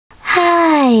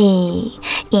me.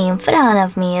 In front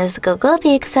of me is Google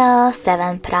Pixel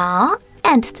 7 Pro,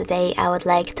 and today I would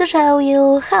like to show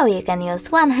you how you can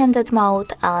use one-handed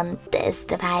mode on this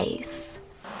device.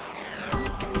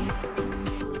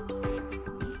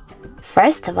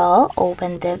 First of all,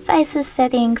 open Devices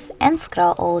settings and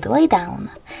scroll all the way down.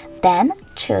 Then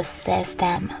choose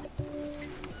System.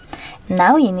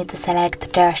 Now you need to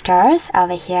select Gestures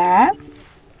over here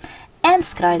and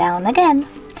scroll down again.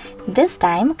 This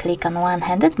time click on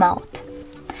one-handed mode.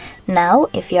 Now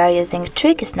if you are using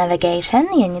Tricky's navigation,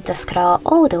 you need to scroll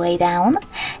all the way down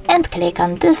and click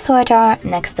on this sorter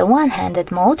next to one-handed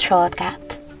mode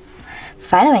shortcut.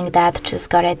 Following that, just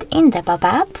got it in the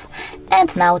pop-up,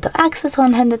 and now to access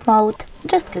one-handed mode,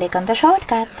 just click on the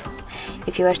shortcut.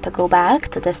 If you wish to go back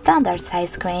to the standard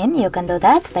size screen, you can do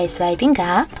that by swiping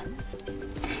up,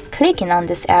 clicking on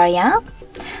this area,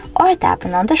 or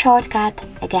tapping on the shortcut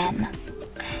again.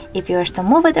 If you wish to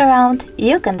move it around,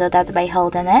 you can do that by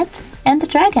holding it and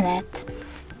dragging it.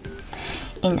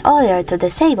 In order to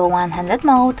disable one-handed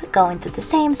mode, go into the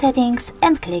same settings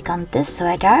and click on this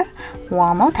sorter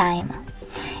one more time.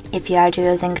 If you are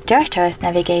using Gestures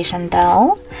navigation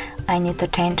though, I need to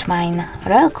change mine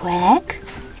real quick.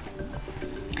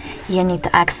 You need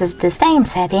to access the same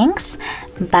settings,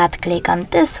 but click on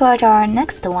this sorter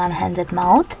next to one-handed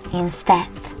mode instead.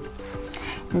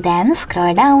 Then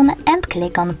scroll down and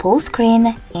click on Pull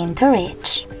Screen into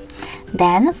Reach.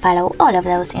 Then follow all of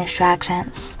those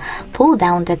instructions. Pull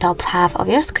down the top half of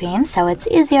your screen so it's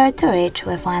easier to reach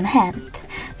with one hand.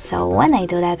 So when I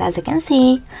do that, as you can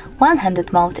see,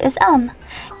 one-handed mode is on.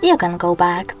 You can go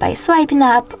back by swiping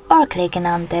up or clicking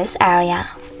on this area.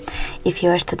 If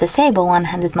you wish to disable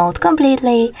one-handed mode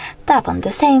completely, tap on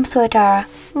the same sorter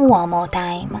one more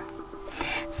time.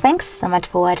 Thanks so much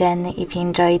for watching. If you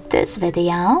enjoyed this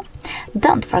video,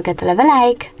 don't forget to leave a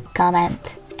like, comment,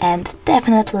 and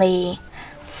definitely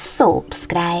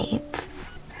subscribe.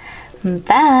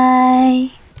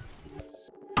 Bye!